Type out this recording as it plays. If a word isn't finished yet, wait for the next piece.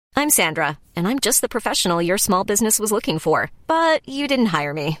I'm Sandra, and I'm just the professional your small business was looking for. But you didn't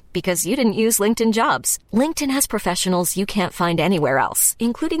hire me because you didn't use LinkedIn Jobs. LinkedIn has professionals you can't find anywhere else,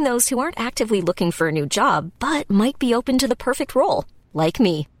 including those who aren't actively looking for a new job, but might be open to the perfect role, like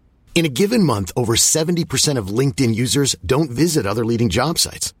me. In a given month, over 70% of LinkedIn users don't visit other leading job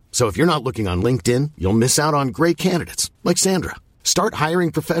sites. So if you're not looking on LinkedIn, you'll miss out on great candidates like Sandra. Start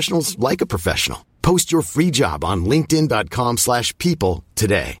hiring professionals like a professional. Post your free job on linkedin.com/people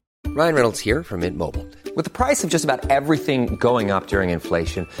today. Ryan Reynolds here from Mint Mobile. With the price of just about everything going up during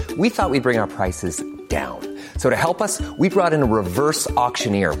inflation, we thought we'd bring our prices down. So to help us, we brought in a reverse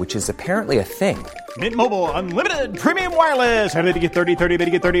auctioneer, which is apparently a thing. Mint Mobile Unlimited Premium Wireless. How to get 30, 30, bit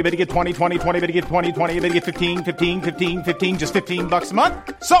to get 30, bit to get 20, 20, 20, bit to get 20, 20, bit to get 15, 15, 15, 15, just $15 a month?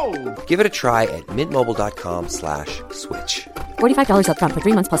 Sold! Give it a try at mintmobile.com/switch. $45 up front for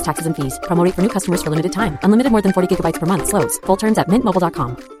 3 months plus taxes and fees. Promo rate for new customers for limited time. Unlimited more than 40 gigabytes per month. Slows full terms at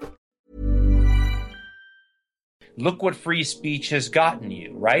mintmobile.com. Look what free speech has gotten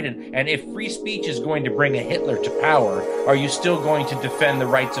you, right? And if free speech is going to bring a Hitler to power, are you still going to defend the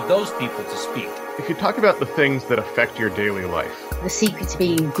rights of those people to speak? If you talk about the things that affect your daily life. The secret to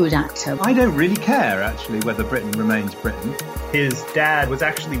being a good actor. I don't really care, actually, whether Britain remains Britain. His dad was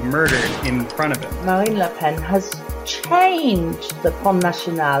actually murdered in front of him. Marine Le Pen has changed the Front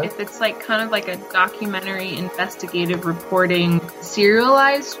National. If it's kind of like a documentary, investigative reporting,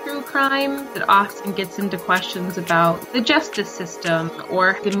 serialized true crime that often gets into questions about the justice system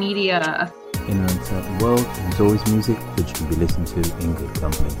or the media. In an uncertain world, there's always music which can be listened to in good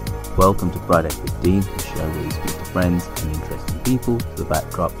company. Welcome to Friday 15, the show where we speak to friends and interesting people to the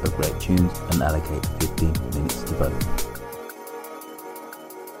backdrop of great tunes and allocate 15 minutes to both.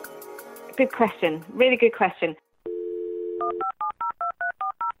 Good question. Really good question.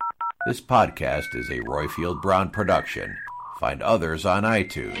 This podcast is a Royfield Brown production. Find others on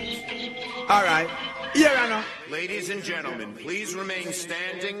iTunes. All right. Here I know. Ladies and gentlemen, please remain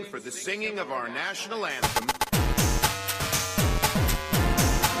standing for the singing of our national anthem.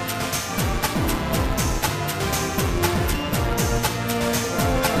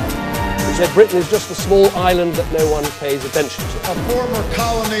 He said Britain is just a small island that no one pays attention to. A former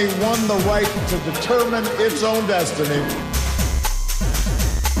colony won the right to determine its own destiny.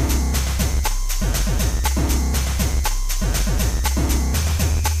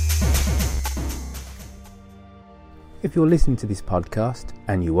 If you're listening to this podcast,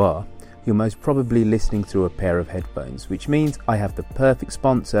 and you are, you're most probably listening through a pair of headphones, which means I have the perfect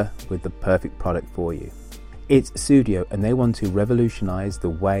sponsor with the perfect product for you. It's Sudio, and they want to revolutionize the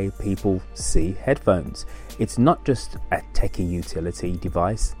way people see headphones. It's not just a techie utility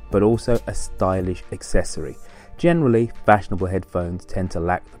device, but also a stylish accessory. Generally, fashionable headphones tend to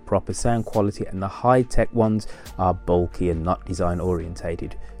lack the proper sound quality, and the high-tech ones are bulky and not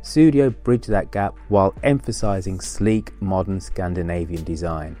design-orientated. Sudio bridge that gap while emphasizing sleek, modern Scandinavian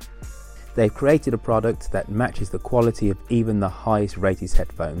design. They've created a product that matches the quality of even the highest rated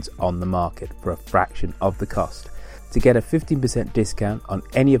headphones on the market for a fraction of the cost. To get a 15% discount on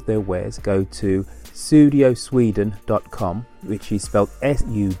any of their wares, go to sudiosweden.com, which is spelled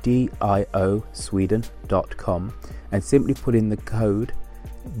SUDIO Sweden.com, and simply put in the code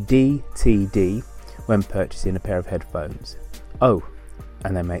DTD when purchasing a pair of headphones. Oh,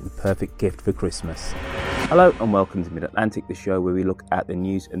 and they make the perfect gift for Christmas. Hello and welcome to Mid-Atlantic, the show where we look at the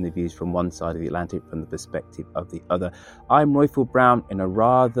news and the views from one side of the Atlantic from the perspective of the other. I'm Royfield Brown in a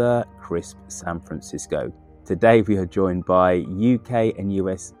rather crisp San Francisco. Today we are joined by UK and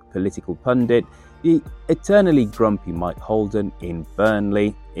US political pundit, the eternally grumpy Mike Holden in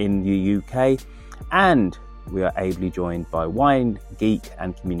Burnley in the UK, and we are ably joined by wine geek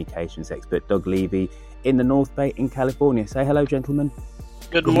and communications expert Doug Levy in the North Bay in California. Say hello, gentlemen.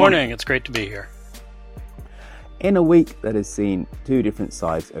 Good morning. It's great to be here. In a week that has seen two different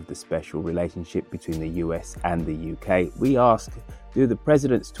sides of the special relationship between the US and the UK, we ask, do the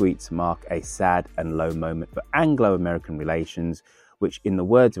President's tweets mark a sad and low moment for Anglo-American relations, which, in the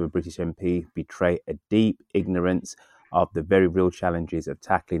words of a British MP, betray a deep ignorance of the very real challenges of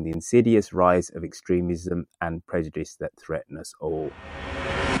tackling the insidious rise of extremism and prejudice that threaten us all?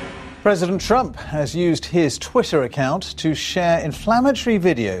 President Trump has used his Twitter account to share inflammatory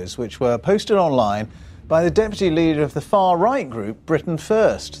videos which were posted online by the deputy leader of the far-right group Britain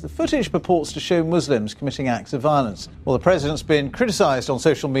First. The footage purports to show Muslims committing acts of violence. Well, the president's been criticised on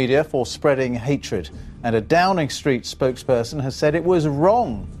social media for spreading hatred, and a Downing Street spokesperson has said it was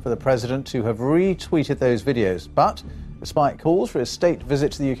wrong for the president to have retweeted those videos. But despite calls for his state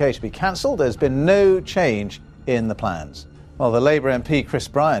visit to the UK to be cancelled, there's been no change in the plans. Well, the Labour MP Chris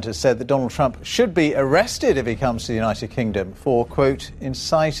Bryant has said that Donald Trump should be arrested if he comes to the United Kingdom for, quote,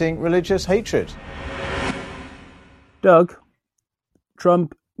 inciting religious hatred. Doug,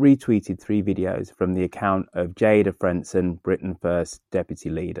 Trump retweeted 3 videos from the account of Jada Frenson, Britain First deputy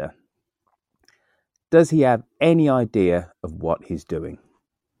leader. Does he have any idea of what he's doing?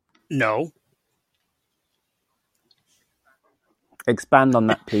 No. Expand on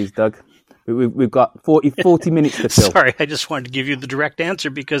that, please, Doug. We've got 40 minutes to fill. Sorry, I just wanted to give you the direct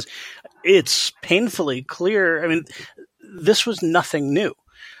answer because it's painfully clear. I mean, this was nothing new.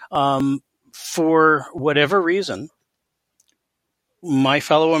 For whatever reason, my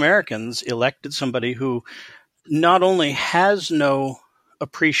fellow Americans elected somebody who not only has no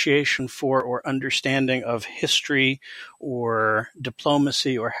appreciation for or understanding of history or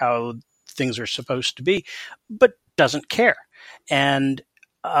diplomacy or how things are supposed to be, but doesn't care. And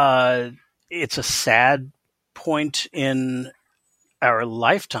it's a sad point in our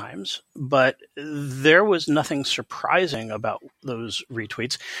lifetimes, but there was nothing surprising about those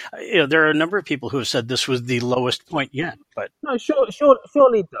retweets. There are a number of people who have said this was the lowest point yet, but no,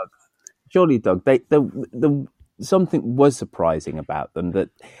 surely, Doug, the something was surprising about them. That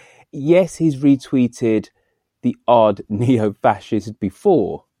yes, he's retweeted the odd neo-fascist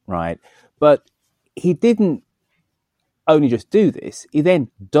before, right? But he didn't only just do this. He then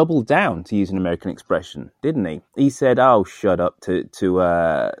doubled down, to use an American expression, didn't he? He said, "Oh, shut up" to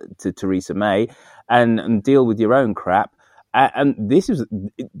Theresa May and deal with your own crap. And this was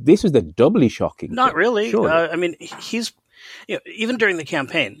the doubly shocking. Not thing, really. surely. I mean, he's even during the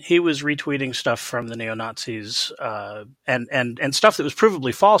campaign, he was retweeting stuff from the neo-Nazis and stuff that was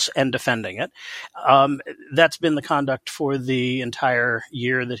provably false and defending it. That's been the conduct for the entire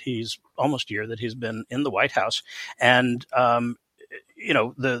almost year that he's been in the White House. And,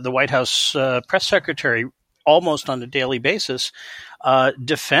 the White House press secretary almost on a daily basis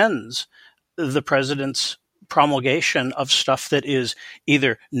defends the president's promulgation of stuff that is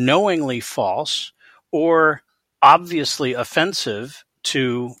either knowingly false or obviously offensive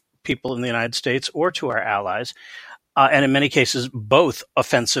to people in the United States or to our allies, and in many cases, both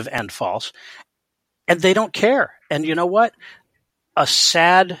offensive and false. And they don't care. And you know what? A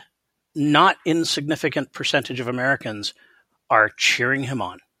sad, not insignificant percentage of Americans are cheering him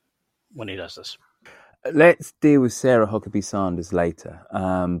on when he does this. Let's deal with Sarah Huckabee Sanders later,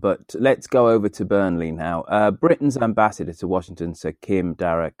 but let's go over to Burnley now. Britain's ambassador to Washington, Sir Kim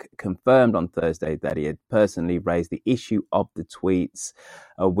Darroch, confirmed on Thursday that he had personally raised the issue of the tweets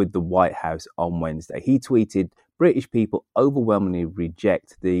with the White House on Wednesday. He tweeted, "British people overwhelmingly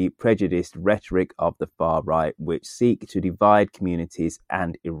reject the prejudiced rhetoric of the far right, which seek to divide communities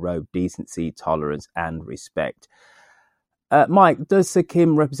and erode decency, tolerance and respect." Mike, does Sir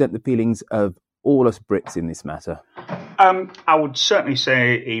Kim represent the feelings of all us Brits in this matter? I would certainly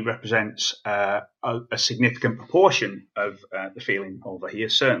say he represents a significant proportion of the feeling over here,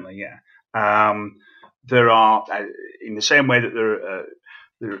 certainly, yeah. There are, in the same way that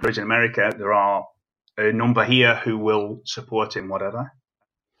there is in America, there are a number here who will support him, whatever.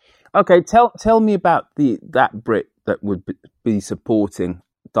 Okay, tell me about that Brit that would be supporting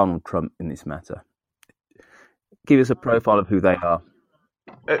Donald Trump in this matter. Give us a profile of who they are.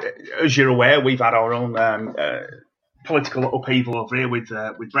 As you're aware, we've had our own political upheaval over here with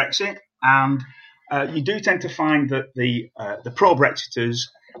Brexit, and you do tend to find that the pro-Brexiters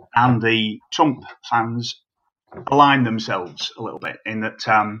and the Trump fans align themselves a little bit in that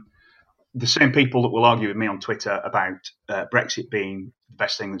the same people that will argue with me on Twitter about Brexit being the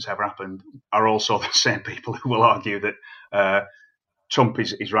best thing that's ever happened are also the same people who will argue that Trump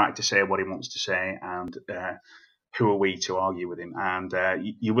is right to say what he wants to say, and who are we to argue with him? And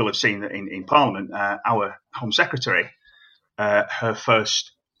you will have seen that in Parliament, our Home Secretary, her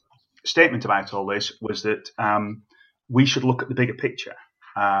first statement about all this was that we should look at the bigger picture,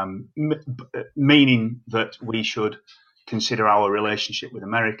 meaning that we should consider our relationship with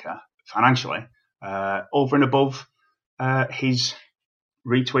America financially over and above his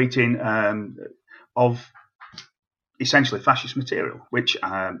retweeting of essentially fascist material, which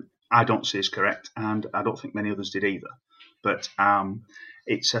I don't see as correct, and I don't think many others did either. But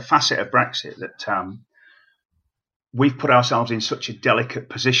it's a facet of Brexit that we've put ourselves in such a delicate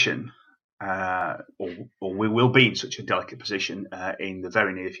position, or we will be in such a delicate position in the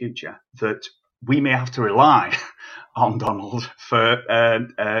very near future, that we may have to rely on Donald for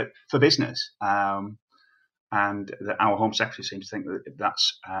business. And that our Home Secretary seems to think that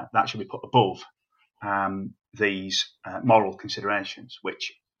that should be put above these moral considerations,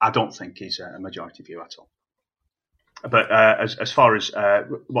 which I don't think is a majority view at all. But as far as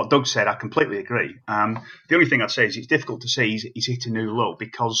what Doug said, I completely agree. The only thing I'd say is it's difficult to say he's hit a new low,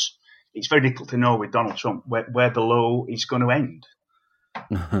 because it's very difficult to know with Donald Trump where the low is going to end.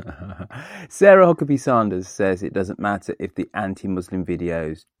 Sarah Huckabee Sanders says it doesn't matter if the anti-Muslim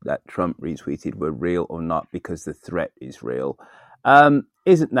videos that Trump retweeted were real or not, because the threat is real.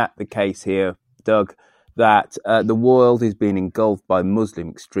 Isn't that the case here, Doug, that the world is being engulfed by Muslim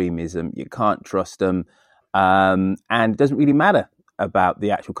extremism? You can't trust them, and it doesn't really matter about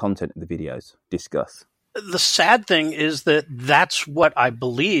the actual content of the videos. Discuss. The sad thing is that that's what I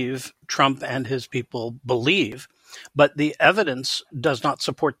believe Trump and his people believe, but the evidence does not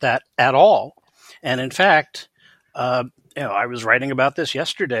support that at all. And in fact, I was writing about this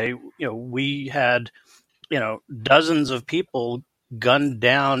yesterday. We had, dozens of people gunned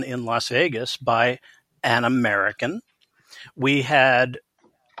down in Las Vegas by an American. We had,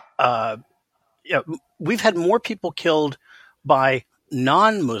 we've had more people killed by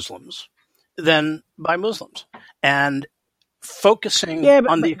non-Muslims than by Muslims, and focusing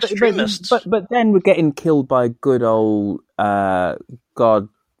on the extremists. But then we're getting killed by good old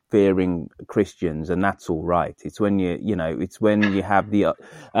God-fearing Christians, and that's all right. It's when it's when you have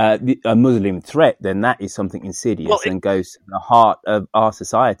a Muslim threat, then that is something insidious and goes to the heart of our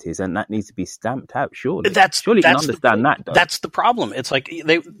societies, and that needs to be stamped out. Surely you can understand that. Though. That's the problem. It's like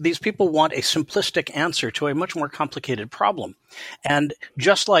these people want a simplistic answer to a much more complicated problem. And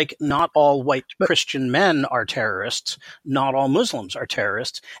just like not all white Christian men are terrorists, not all Muslims are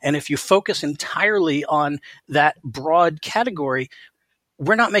terrorists. And if you focus entirely on that broad category,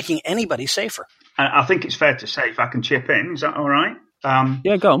 we're not making anybody safer. I think it's fair to say, if I can chip in, is that all right?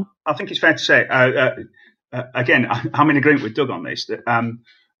 Yeah, go on. I think it's fair to say, again, I'm in agreement with Doug on this, that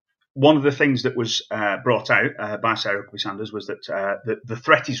one of the things that was brought out by Sarah Huckabee Sanders was that the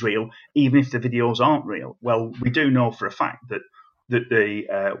threat is real, even if the videos aren't real. Well, we do know for a fact that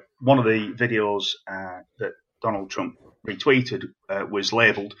the one of the videos that Donald Trump retweeted was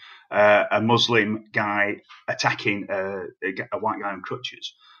labelled a Muslim guy attacking a white guy on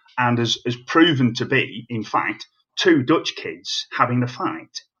crutches, and has proven to be, in fact, two Dutch kids having a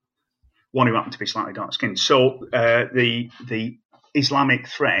fight, one who happened to be slightly dark-skinned. So the Islamic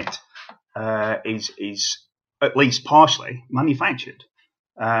threat is at least partially manufactured.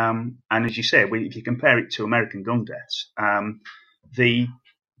 And as you say, if you compare it to American gun deaths, the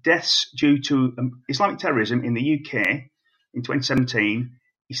deaths due to Islamic terrorism in the UK in 2017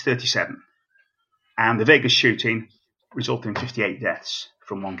 is 37. And the Vegas shooting resulted in 58 deaths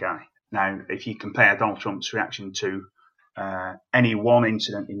from one guy. Now, if you compare Donald Trump's reaction to any one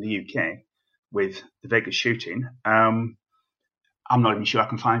incident in the UK with the Vegas shooting, I'm not even sure I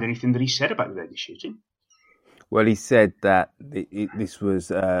can find anything that he said about the Vegas shooting. Well, he said that this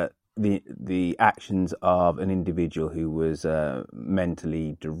was the actions of an individual who was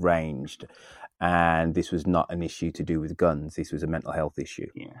mentally deranged, and this was not an issue to do with guns. This was a mental health issue.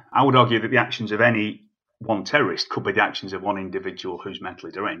 Yeah, I would argue that the actions of any one terrorist could be the actions of one individual who's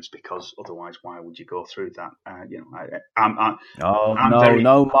mentally deranged, because otherwise, why would you go through that?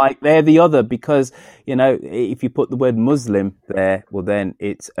 No, Mike, they're the other, because if you put the word Muslim there, well, then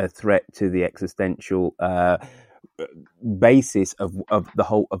it's a threat to the existential basis of the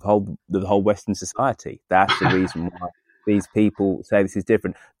whole Western society. That's the reason why these people say this is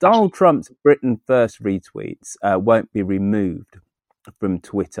different. Donald Trump's Britain First retweets won't be removed from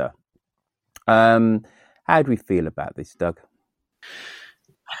Twitter. How do we feel about this, Doug?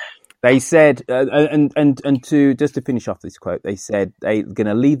 They said, just to finish off this quote, they said they're going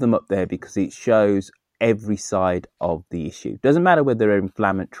to leave them up there because it shows every side of the issue. Doesn't matter whether they're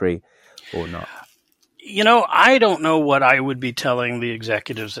inflammatory or not. I don't know what I would be telling the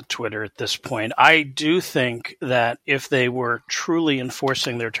executives at Twitter at this point. I do think that if they were truly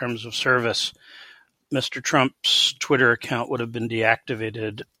enforcing their terms of service, Mr. Trump's Twitter account would have been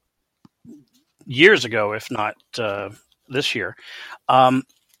deactivated years ago, if not this year.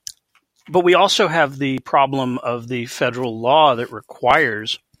 But we also have the problem of the federal law that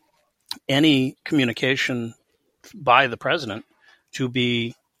requires any communication by the president to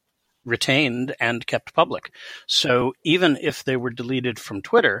be retained and kept public. So even if they were deleted from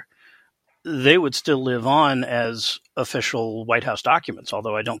Twitter, they would still live on as official White House documents,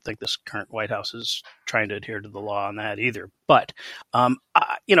 although I don't think this current White House is trying to adhere to the law on that either. But,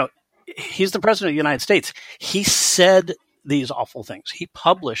 he's the president of the United States. He said these awful things. He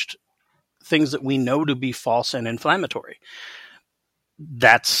published things that we know to be false and inflammatory.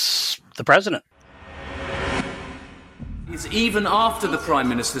 That's the president. Even after the Prime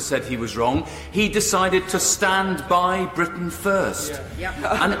Minister said he was wrong, he decided to stand by Britain first.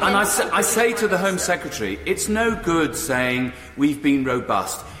 And I say to the Home Secretary, it's no good saying we've been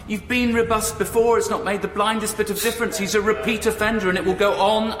robust. You've been robust before, it's not made the blindest bit of difference. He's a repeat offender and it will go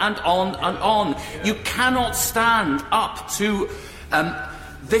on and on and on. You cannot stand up to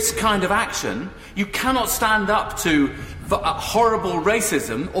this kind of action. You cannot stand up to horrible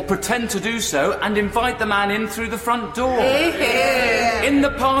racism or pretend to do so and invite the man in through the front door. In the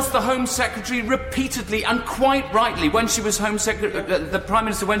past, the Home Secretary repeatedly and quite rightly, when she was Home Secretary, the Prime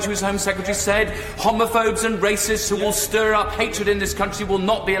Minister, when she was Home Secretary, said homophobes and racists who will stir up hatred in this country will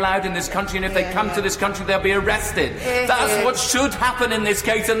not be allowed in this country, and if they come to this country, they'll be arrested. That's what should happen in this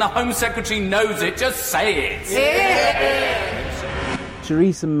case, and the Home Secretary knows it. Just say it.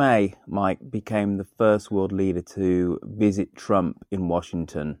 Theresa May, Mike, became the first world leader to visit Trump in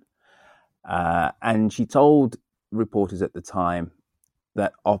Washington. And she told reporters at the time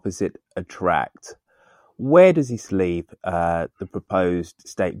that opposite attract. Where does this leave the proposed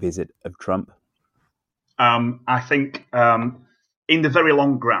state visit of Trump? I think in the very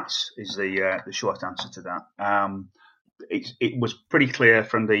long grass is the short answer to that. It was pretty clear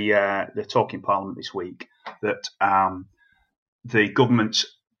from the talk in Parliament this week that the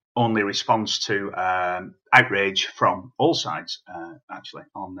government's only response to outrage from all sides, actually,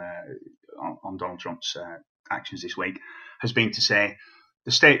 on Donald Trump's actions this week, has been to say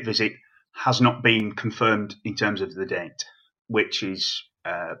the state visit has not been confirmed in terms of the date, which is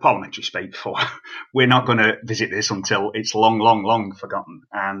parliamentary speak for we're not going to visit this until it's long, long, long forgotten.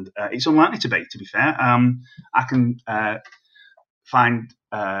 And it's unlikely to be fair. I can find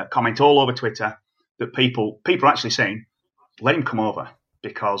comment all over Twitter that people are actually saying, let him come over,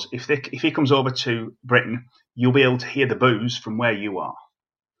 because if he comes over to Britain, you'll be able to hear the boos from where you are.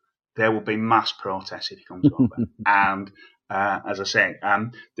 There will be mass protests if he comes over. And as I say,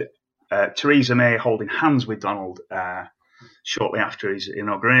 Theresa May holding hands with Donald shortly after his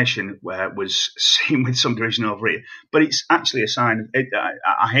inauguration was seen with some derision over it. But it's actually a sign of,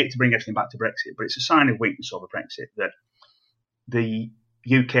 I hate to bring everything back to Brexit, but it's a sign of weakness over Brexit that the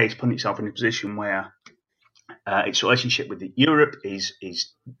UK is putting itself in a position where its relationship with Europe is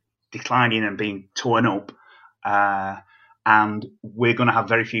declining and being torn up, and we're going to have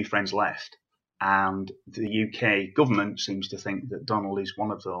very few friends left. And the UK government seems to think that Donald is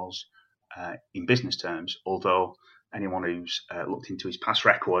one of those in business terms, although anyone who's looked into his past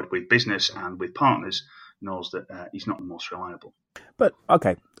record with business and with partners knows that he's not the most reliable. But,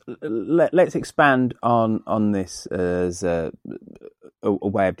 okay, let's expand on this as a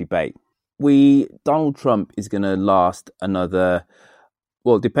way of debate. Donald Trump is going to last another,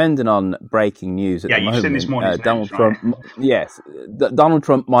 well, depending on breaking news at the moment. Yeah, you've seen this morning's Donald Trump, right? Yes, Donald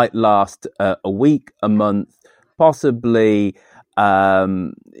Trump might last a week, a month, possibly,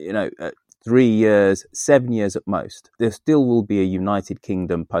 3 years, 7 years at most. There still will be a United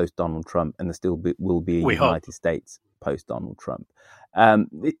Kingdom post Donald Trump, and there still will be a United States post Donald Trump.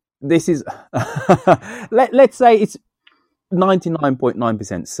 This is, let's say it's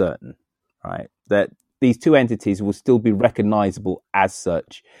 99.9% certain. Right, that these two entities will still be recognisable as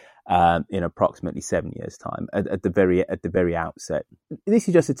such in approximately 7 years' time. At the very outset, this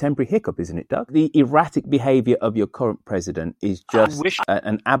is just a temporary hiccup, isn't it, Doug? The erratic behaviour of your current president is just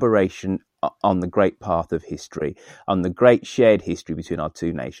an aberration on the great path of history, on the great shared history between our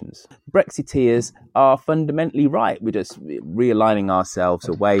two nations. Brexiteers are fundamentally right. We're just realigning ourselves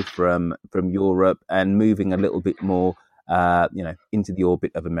away from Europe and moving a little bit more into the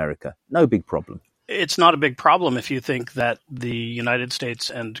orbit of America. No big problem. It's not a big problem if you think that the United States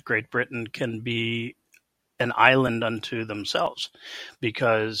and Great Britain can be an island unto themselves,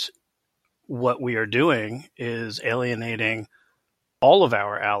 because what we are doing is alienating all of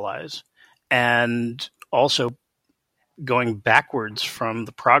our allies and also going backwards from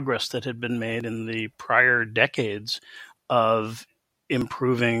the progress that had been made in the prior decades of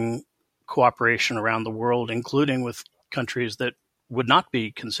improving cooperation around the world, including with countries that would not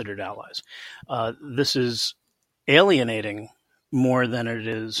be considered allies. This is alienating more than it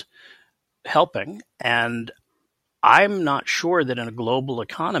is helping. And I'm not sure that in a global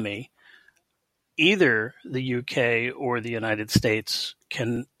economy, either the UK or the United States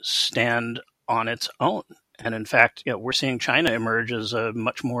can stand on its own. And in fact, we're seeing China emerge as a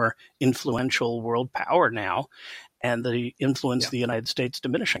much more influential world power now, and the influence of the United States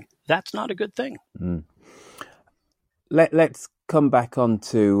diminishing. That's not a good thing. Mm. Let's come back on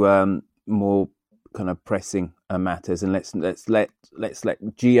to more kind of pressing matters, and let's let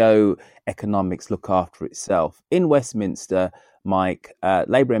geoeconomics look after itself. In Westminster, Mike,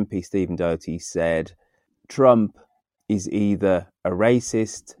 Labour MP Stephen Doherty said Trump is either a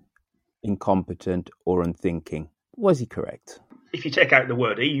racist, incompetent, or unthinking. Was he correct? If you take out the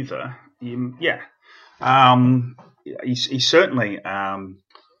word either, yeah. He's certainly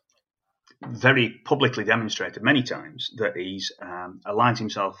very publicly demonstrated many times that he's aligned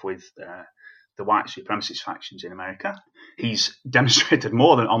himself with the white supremacist factions in America. He's demonstrated on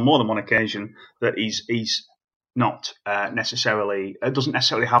more than one occasion that he's not necessarily doesn't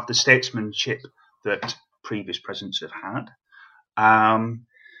necessarily have the statesmanship that previous presidents have had.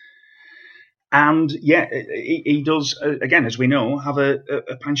 And yeah, he does, again, as we know, have a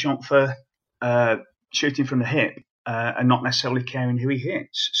penchant for shooting from the hip and not necessarily caring who he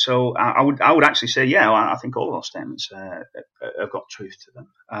hits. So I would actually say, yeah, I think all of those statements have got truth to them.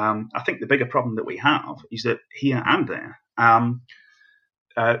 I think the bigger problem that we have is that here and there,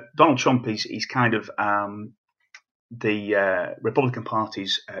 Donald Trump is kind of the Republican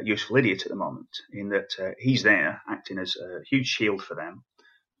Party's useful idiot at the moment, in that he's there acting as a huge shield for them.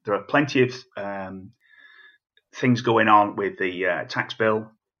 There are plenty of things going on with the tax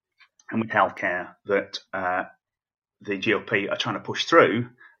bill and with healthcare that the GOP are trying to push through,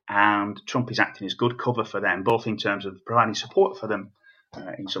 and Trump is acting as good cover for them, both in terms of providing support for them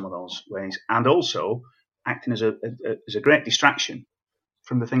in some of those ways, and also acting as a great distraction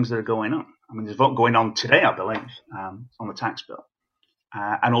from the things that are going on. I mean, there's a vote going on today, I believe, on the tax bill,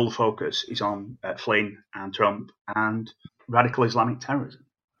 and all the focus is on Flynn and Trump and radical Islamic terrorism.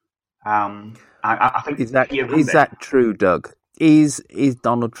 I think is that true, Doug? Is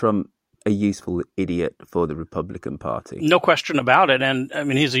Donald Trump a useful idiot for the Republican Party? No question about it. And I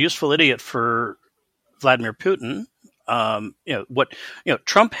mean, he's a useful idiot for Vladimir Putin.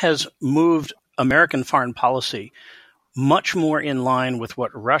 Trump has moved American foreign policy much more in line with what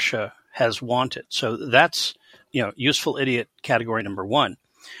Russia has wanted. So that's, useful idiot category number one.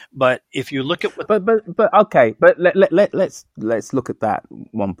 But if you look at what, but okay, but let's look at that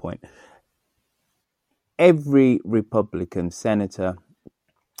one point. Every Republican senator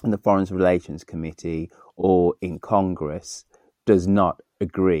in the Foreign Relations Committee or in Congress does not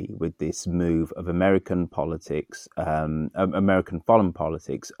agree with this move of American politics, American foreign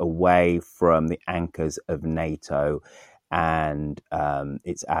politics, away from the anchors of NATO and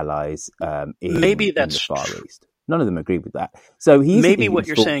its allies in the Far East. None of them agree with that. So maybe what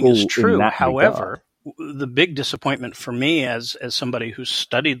you're saying is true. However, the big disappointment for me as somebody who's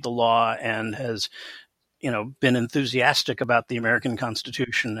studied the law and has, been enthusiastic about the American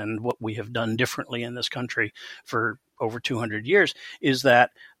Constitution and what we have done differently in this country for over 200 years is that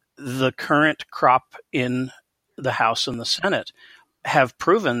the current crop in the House and the Senate have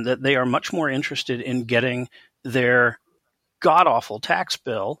proven that they are much more interested in getting their god-awful tax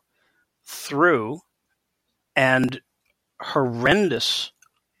bill through and horrendous,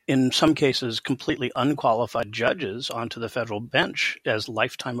 in some cases, completely unqualified judges onto the federal bench as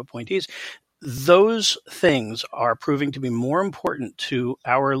lifetime appointees. Those things are proving to be more important to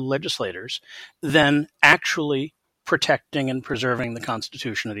our legislators than actually protecting and preserving the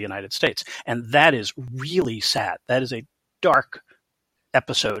Constitution of the United States. And that is really sad. That is a dark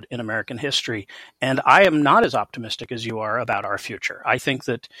episode in American history. And I am not as optimistic as you are about our future. I think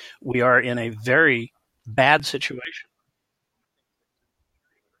that we are in a very bad situation.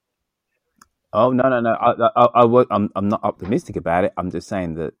 Oh, no. I'm not optimistic about it. I'm just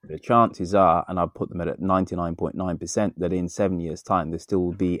saying that the chances are, and I'll put them at 99.9%, that in 7 years' time, there still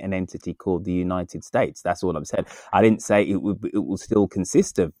will be an entity called the United States. That's all I've said. I didn't say it will still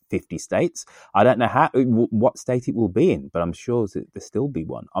consist of 50 states. I don't know what state it will be in, but I'm sure that there'll still be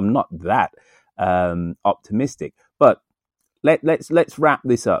one. I'm not that optimistic. But let's wrap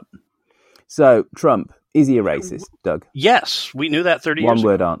this up. So, Trump, is he a racist, Doug? Yes, we knew that 30 years ago.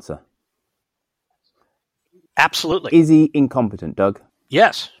 One-word answer. Absolutely. Is he incompetent, Doug?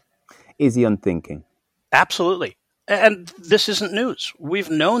 Yes. Is he unthinking? Absolutely. And this isn't news. We've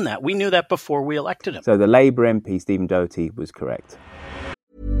known that. We knew that before we elected him. So the Labour MP, Stephen Doty, was correct.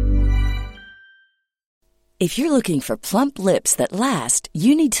 If you're looking for plump lips that last,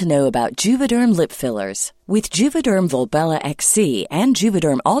 you need to know about Juvederm lip fillers. With Juvederm Volbella XC and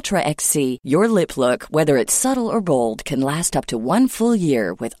Juvederm Ultra XC, your lip look, whether it's subtle or bold, can last up to 1 full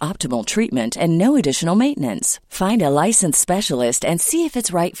year with optimal treatment and no additional maintenance. Find a licensed specialist and see if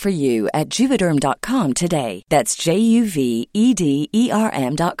it's right for you at Juvederm.com today. That's JUVEDERM.com.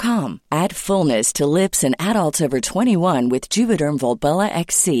 Add fullness to lips in adults over 21 with Juvederm Volbella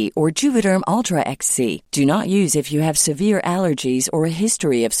XC or Juvederm Ultra XC. Do not use if you have severe allergies or a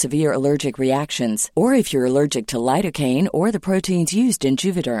history of severe allergic reactions, or if you're you're allergic to lidocaine or the proteins used in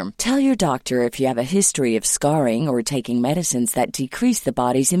Juvederm. Tell your doctor if you have a history of scarring or taking medicines that decrease the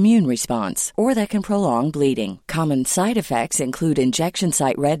body's immune response or that can prolong bleeding. Common side effects include injection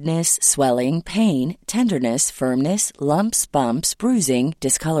site redness, swelling, pain, tenderness, firmness, lumps, bumps, bruising,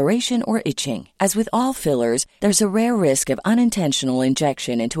 discoloration, or itching. As with all fillers, there's a rare risk of unintentional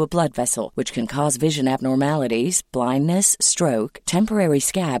injection into a blood vessel, which can cause vision abnormalities, blindness, stroke, temporary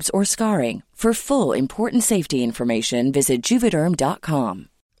scabs, or scarring. For full, important safety information, visit Juvederm.com.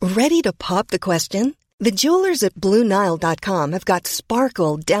 Ready to pop the question? The jewelers at BlueNile.com have got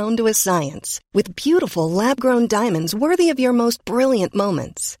sparkle down to a science with beautiful lab-grown diamonds worthy of your most brilliant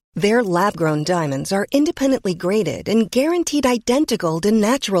moments. Their lab-grown diamonds are independently graded and guaranteed identical to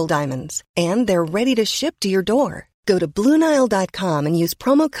natural diamonds, and they're ready to ship to your door. Go to BlueNile.com and use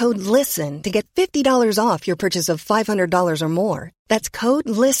promo code LISTEN to get $50 off your purchase of $500 or more. That's code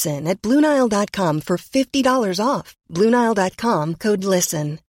LISTEN at BlueNile.com for $50 off. BlueNile.com, code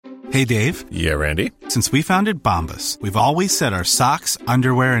LISTEN. Hey, Dave. Yeah, Randy. Since we founded Bombas, we've always said our socks,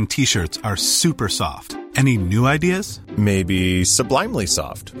 underwear, and T-shirts are super soft. Any new ideas? Maybe sublimely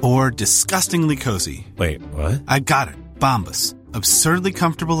soft. Or disgustingly cozy. Wait, what? I got it. Bombas. Absurdly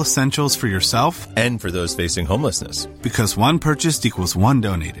comfortable essentials for yourself and for those facing homelessness. Because one purchased equals one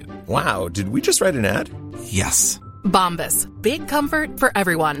donated. Wow, did we just write an ad? Yes. Bombas. Big comfort for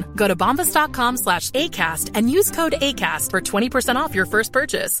everyone. Go to bombas.com/ACAST and use code ACAST for 20% off your first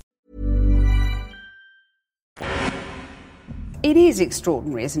purchase. It is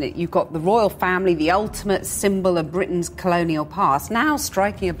extraordinary, isn't it? You've got the royal family, the ultimate symbol of Britain's colonial past, now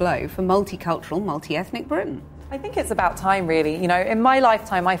striking a blow for multicultural, multi-ethnic Britain. I think it's about time, really. You know, in my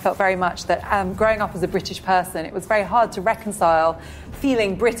lifetime, I felt very much that growing up as a British person, it was very hard to reconcile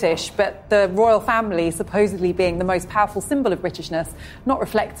feeling British, but the royal family supposedly being the most powerful symbol of Britishness, not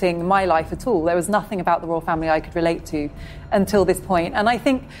reflecting my life at all. There was nothing about the royal family I could relate to until this point. And I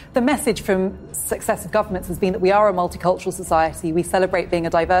think the message from successive governments has been that we are a multicultural society. We celebrate being a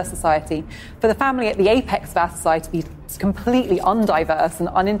diverse society. For the family at the apex of our society to be completely undiverse and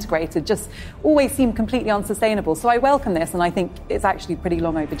unintegrated just always seemed completely unsustainable. So I welcome this, and I think it's actually pretty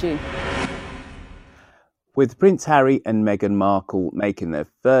long overdue. With Prince Harry and Meghan Markle making their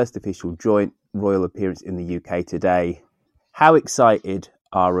first official joint royal appearance in the UK today, how excited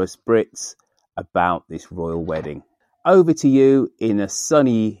are us Brits about this royal wedding? Over to you in a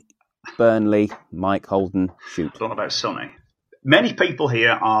sunny Burnley. Mike Holden, shoot. I don't know about sunny. Many people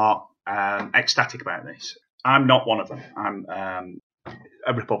here are ecstatic about this. I'm not one of them. I'm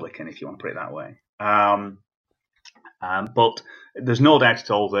a Republican, if you want to put it that way. But there's no doubt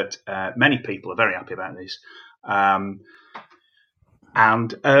at all that many people are very happy about this. And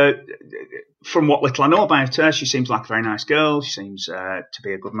from what little I know about her, she seems like a very nice girl. She seems to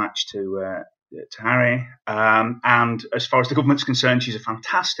be a good match to Harry. And as far as the government's concerned, she's a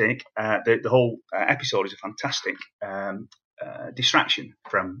fantastic, the whole episode is a fantastic distraction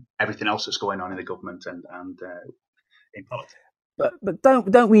from everything else that's going on in the government and in politics. But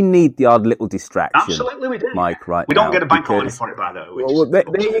don't we need the odd little distraction? Absolutely, we do, Mike. Right? We don't get a bank holiday for it, by the way. Well, there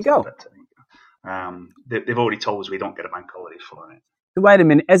you go. They've already told us we don't get a bank holiday for it. Wait a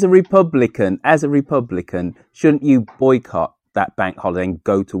minute. As a Republican, shouldn't you boycott that bank holiday and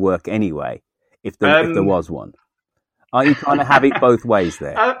go to work anyway, if there was one? Are you trying to have it both ways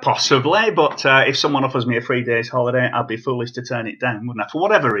there? Possibly, but if someone offers me a 3 days holiday, I'd be foolish to turn it down, wouldn't I? For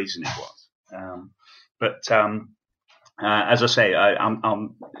whatever reason it was. As I say,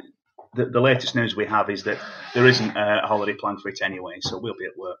 the latest news we have is that there isn't a holiday planned for it anyway, so we'll be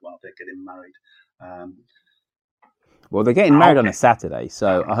at work while they're getting married. Well, they're getting married on a Saturday,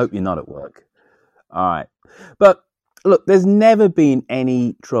 so I hope you're not at work. All right. But look, there's never been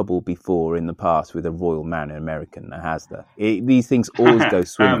any trouble before in the past with a royal man in America, has there? These things always go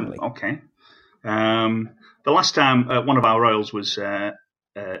swimmingly. Okay. The last time one of our royals was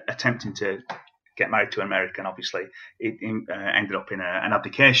attempting to get married to an American, obviously, it ended up in an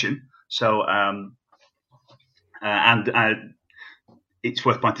abdication. So, it's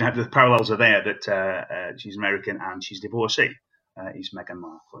worth pointing out that the parallels are there, that she's American and she's divorcee. Is Meghan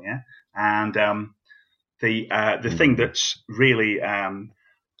Markle, yeah? And the thing that's really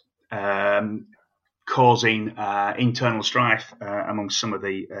causing internal strife amongst some of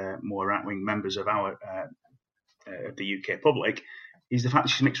the more right-wing members of the UK public is the fact that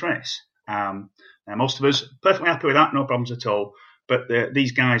she's mixed race. Now most of us perfectly happy with that, no problems at all. But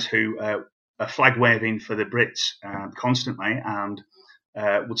these guys who are flag waving for the Brits constantly and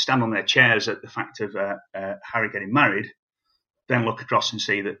would stand on their chairs at the fact of Harry getting married, then look across and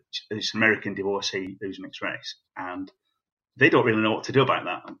see that it's an American divorcee who's mixed race, and they don't really know what to do about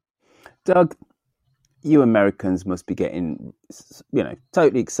that. Doug, you Americans must be getting,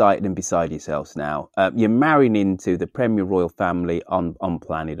 totally excited and beside yourselves now. You're marrying into the premier royal family on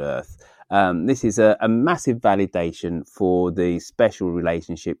planet Earth. This is a massive validation for the special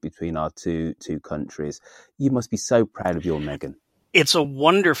relationship between our two countries. You must be so proud of your Meghan. It's a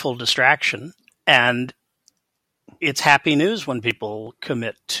wonderful distraction, and it's happy news when people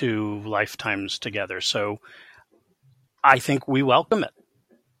commit to lifetimes together. So I think we welcome it.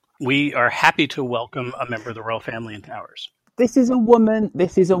 We are happy to welcome a member of the royal family into ours. This is a woman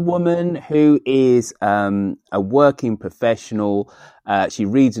who is a working professional. She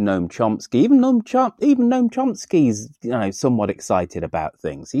reads Noam Chomsky. Even Noam Chomsky is, somewhat excited about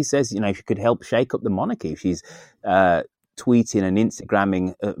things. He says, she could help shake up the monarchy. She's tweeting and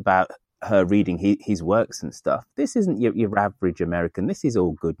Instagramming about her reading his works and stuff. This isn't your average American. This is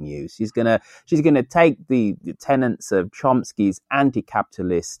all good news. She's gonna take the tenets of Chomsky's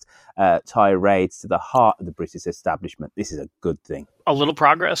anti-capitalist tirades to the heart of the British establishment. This is a good thing. A little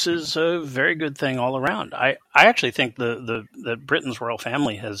progress is a very good thing all around. I actually think that Britain's royal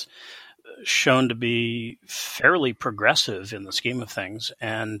family has shown to be fairly progressive in the scheme of things,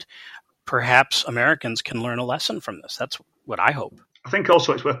 and perhaps Americans can learn a lesson from this. That's what I hope. I think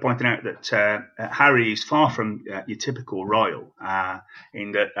also it's worth pointing out that Harry is far from your typical royal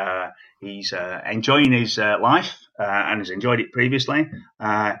in that he's enjoying his life and has enjoyed it previously.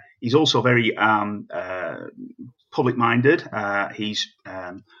 He's also very public-minded. He's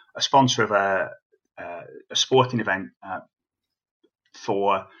a sponsor of a sporting event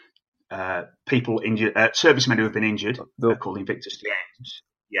for people injured, servicemen who have been injured, called Invictus Games.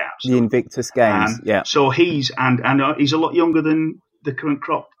 Yeah, so, the Invictus Games. Yeah. So he's he's a lot younger than the current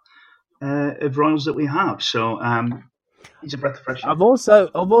crop of royals that we have. So he's a breath of fresh air. I've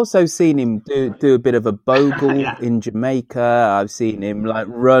also seen him do a bit of a bogle in Jamaica. I've seen him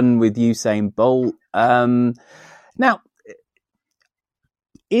run with Usain Bolt. Now,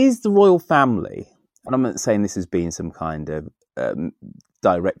 is the royal family, and I'm not saying this has been some kind of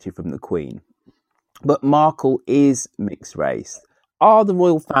directive from the Queen, but Markle is mixed race. Are the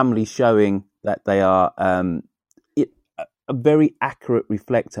royal family showing that they are a very accurate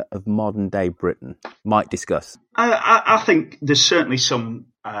reflector of modern day Britain? Might discuss. I think there's certainly some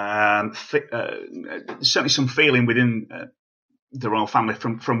feeling within the royal family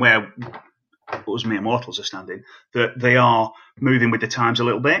from where us mere mortals are standing that they are moving with the times a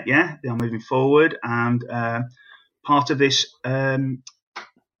little bit. Yeah, they are moving forward, and part of this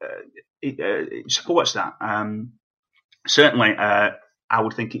it supports that. Certainly, I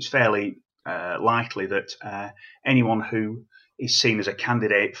would think it's fairly likely that anyone who is seen as a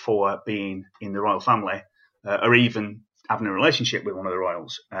candidate for being in the royal family, or even having a relationship with one of the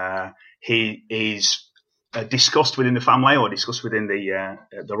royals, he is discussed within the family or discussed within the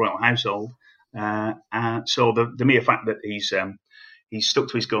royal household. So the mere fact that he's stuck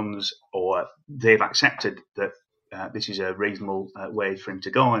to his guns, or they've accepted that this is a reasonable way for him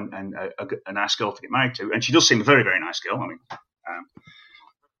to go and a nice girl to get married to, and she does seem a very, very nice girl. I mean,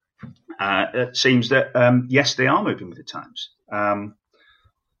 it seems that yes, they are moving with the times.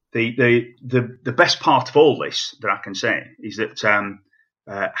 The best part of all this that I can say is that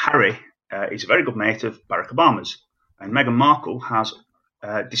Harry is a very good mate of Barack Obama's, and Meghan Markle has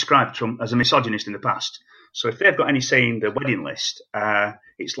described Trump as a misogynist in the past. So if they've got any say in the wedding list,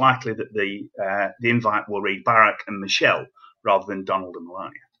 it's likely that the invite will read Barack and Michelle rather than Donald and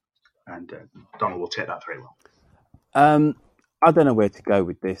Melania. And Donald will take that very well. I don't know where to go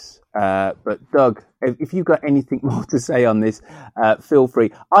with this, but Doug, if you've got anything more to say on this, feel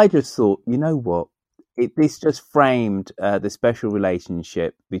free. I just thought, you know what? This just framed the special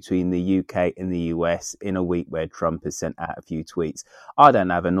relationship between the UK and the US in a week where Trump has sent out a few tweets. I don't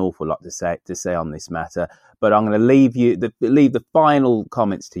have an awful lot to say on this matter, but I'm going to leave the final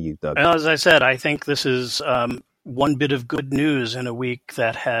comments to you, Doug. Well, as I said, I think this is one bit of good news in a week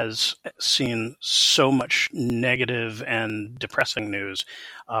that has seen so much negative and depressing news.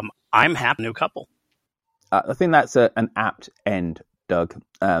 I'm happy, new couple. I think that's an apt end, Doug.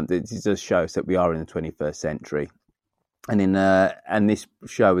 This just shows that we are in the 21st century, and this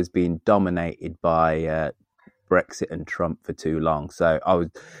show has been dominated by Brexit and Trump for too long. So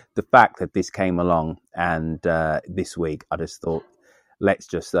the fact that this came along and this week, I just thought, let's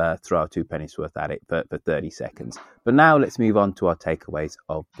just throw our 2 pennies worth at it for 30 seconds. But now let's move on to our takeaways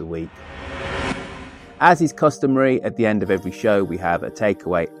of the week. As is customary, at the end of every show, we have a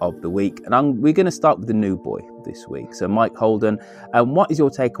takeaway of the week. And we're going to start with the new boy this week. So Mike Holden, what is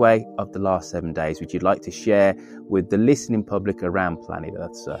your takeaway of the last 7 days, which you'd like to share with the listening public around planet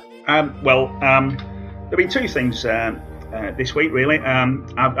Earth, sir? There have been two things this week, really.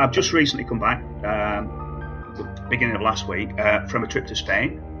 I've just recently come back, the beginning of last week, from a trip to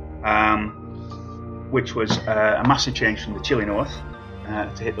Spain, which was a massive change from the chilly north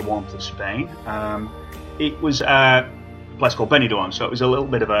to hit the warmth of Spain. It was a place called Benidorm, so it was a little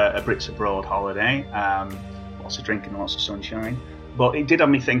bit of a Brits abroad holiday, lots of drinking, lots of sunshine. But it did have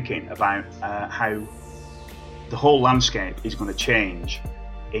me thinking about how the whole landscape is going to change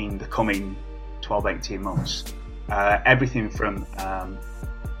in the coming 12-18 months. Everything from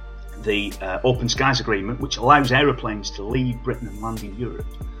the Open Skies Agreement, which allows aeroplanes to leave Britain and land in Europe,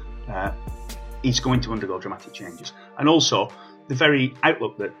 is going to undergo dramatic changes. And also, the very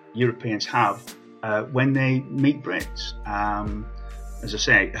outlook that Europeans have when they meet Brits. As I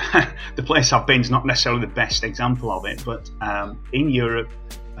say, the place I've been is not necessarily the best example of it, but in Europe,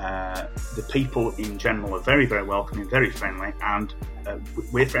 the people in general are very, very welcoming, very friendly, and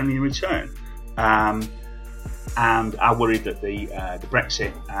we're friendly in return. And I worry that the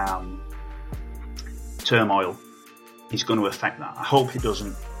Brexit turmoil is going to affect that. I hope it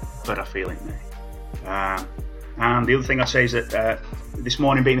doesn't, but I feel it may. And the other thing I say is that this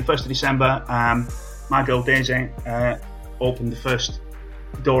morning, being the 1st of December, my girl Daisy opened the first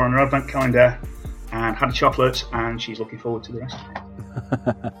door on her advent calendar and had a chocolate, and she's looking forward to the rest of it.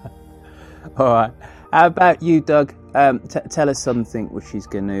 All right. How about you, Doug? Tell us something which is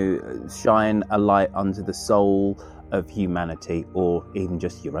going to shine a light onto the soul of humanity, or even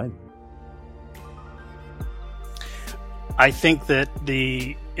just your own. I think that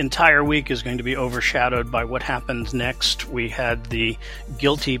the entire week is going to be overshadowed by what happens next. We had the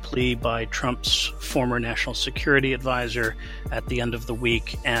guilty plea by Trump's former national security advisor at the end of the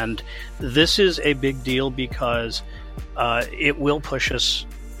week, and this is a big deal because it will push us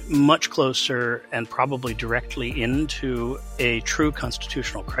much closer and probably directly into a true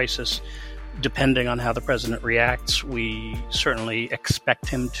constitutional crisis. Depending on how the president reacts, we certainly expect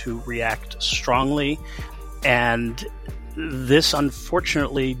him to react strongly, and this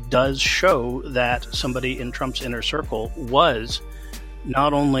unfortunately does show that somebody in Trump's inner circle was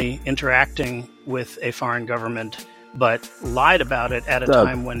not only interacting with a foreign government, but lied about it at a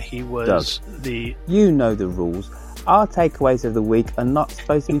time when he was the... You know the rules. Our takeaways of the week are not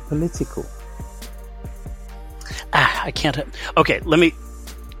supposed to be political. I can't... Okay, let me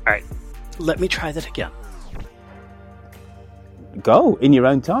try that again. Go, in your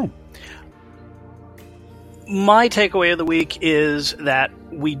own time. My takeaway of the week is that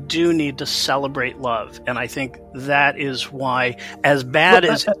we do need to celebrate love, and I think that is why, as bad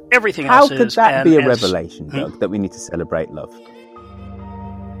as everything else is... How could that be a revelation, Doug, that we need to celebrate love?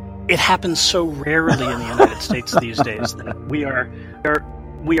 It happens so rarely in the United States these days that we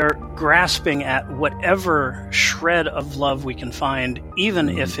are grasping at whatever shred of love we can find, even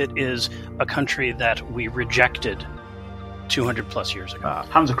if it is a country that we rejected 200 plus years ago.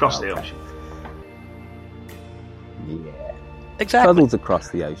 Hands across the ocean. Yeah. Exactly. Puddles across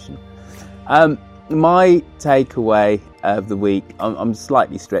the ocean. My takeaway of the week, I'm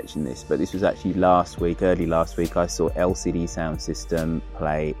slightly stretching this, but this was actually early last week, I saw LCD Sound System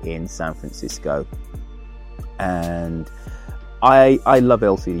play in San Francisco. And I love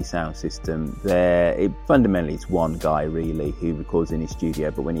LCD Sound System. Fundamentally, it's one guy, really, who records in his studio,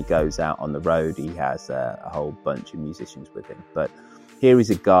 but when he goes out on the road, he has a whole bunch of musicians with him. But here is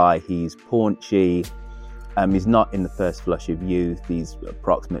a guy, he's paunchy. He's not in the first flush of youth. He's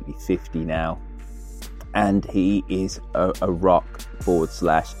approximately 50 now. And he is a rock /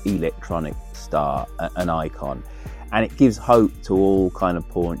 electronic star, an icon. And it gives hope to all kind of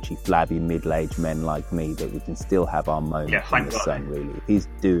paunchy, flabby, middle-aged men like me that we can still have our moment in the sun, really. If he's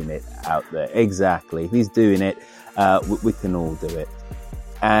doing it out there, exactly. If he's doing it, we can all do it.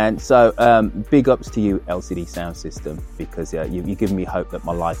 And so, big ups to you, LCD Sound System, because you've given me hope that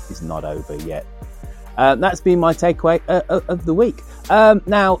my life is not over yet. That's been my takeaway of the week.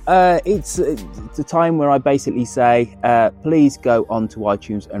 Now, it's a time where I basically say, please go onto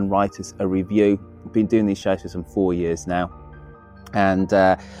iTunes and write us a review. I've been doing these shows for some 4 years now. And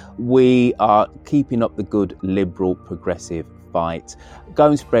we are keeping up the good liberal progressive fight. Go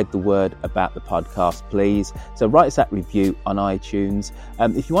and spread the word about the podcast, please. So write us that review on iTunes.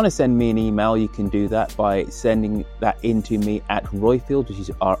 If you want to send me an email, you can do that by sending that in to me at Roifield, which is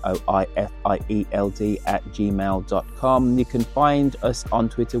ROIFIELD @gmail.com. You can find us on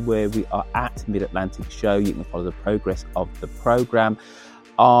Twitter, where we are at Mid-Atlantic Show. You can follow the progress of the programme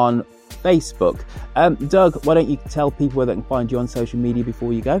on Facebook. Doug, why don't you tell people where they can find you on social media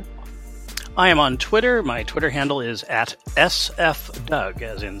before you go? I am on Twitter. My Twitter handle is at SFDoug,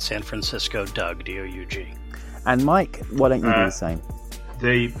 as in San Francisco Doug, D-O-U-G. And Mike, why don't you do the same?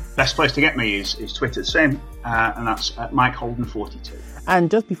 The best place to get me is Twitter, same, and that's at Mike Holden 42.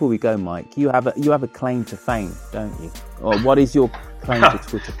 And just before we go, Mike, you have a claim to fame, don't you? Or what is your claim to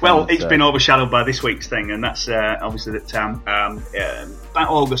Twitter fame? Well, it's been overshadowed by this week's thing, and that's obviously that about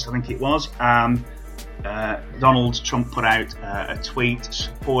August, I think it was, Donald Trump put out a tweet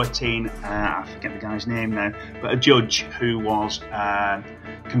supporting, I forget the guy's name now, but a judge who was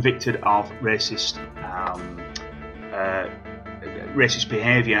convicted of racist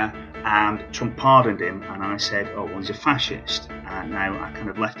behaviour, and Trump pardoned him, and I said, oh, well, he's a fascist. Now I kind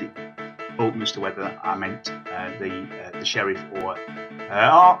of left it open as to whether I meant the sheriff or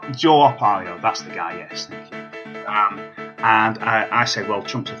Joe Arpaio. That's the guy, yes, thank you. And I said, well,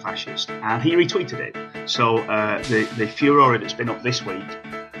 Trump's a fascist, and he retweeted it. So the furore that's been up this week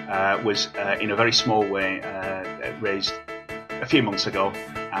was in a very small way raised a few months ago,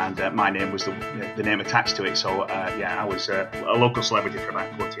 and my name was the name attached to it. So I was a local celebrity for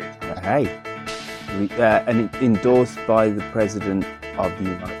about 48 hours. Hey, and endorsed by the President of the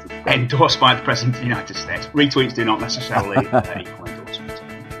United States. Endorsed by the President of the United States. Retweets do not necessarily equal endorsement.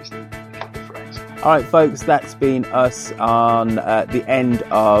 All right, folks, that's been us on the end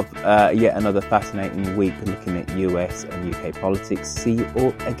of yet another fascinating week looking at US and UK politics. See you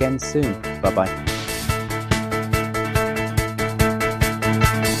all again soon. Bye-bye.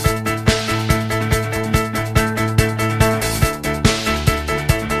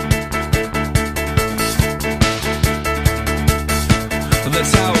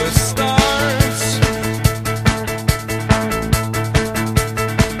 That's how it starts.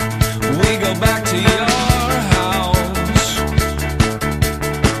 We go back to your house.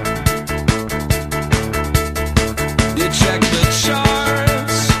 You check the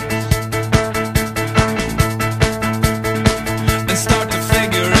charts and start to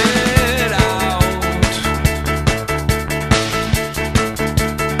figure it out.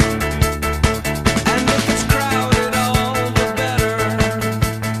 And if it's crowded, all the better.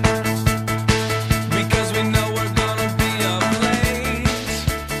 Because we know we're gonna be up late.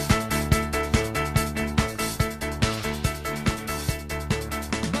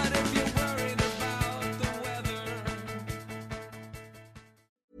 But if you're worried about the weather.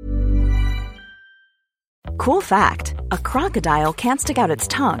 Cool fact, a crocodile can't stick out its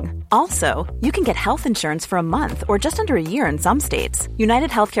tongue. Also, you can get health insurance for a month or just under a year in some states. United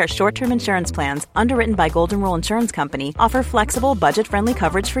Healthcare short-term insurance plans, underwritten by Golden Rule Insurance Company, offer flexible, budget-friendly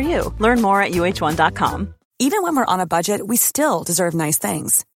coverage for you. Learn more at uh1.com. Even when we're on a budget, we still deserve nice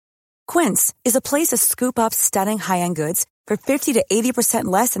things. Quince is a place to scoop up stunning high-end goods for 50 to 80%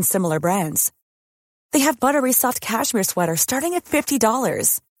 less than similar brands. They have buttery soft cashmere sweaters starting at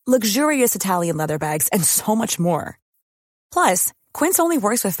 $50, luxurious Italian leather bags, and so much more. Plus, Quince only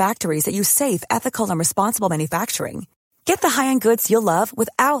works with factories that use safe, ethical, and responsible manufacturing. Get the high-end goods you'll love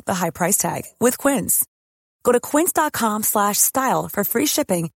without the high price tag with Quince. Go to quince.com/style for free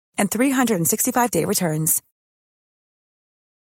shipping and 365-day returns.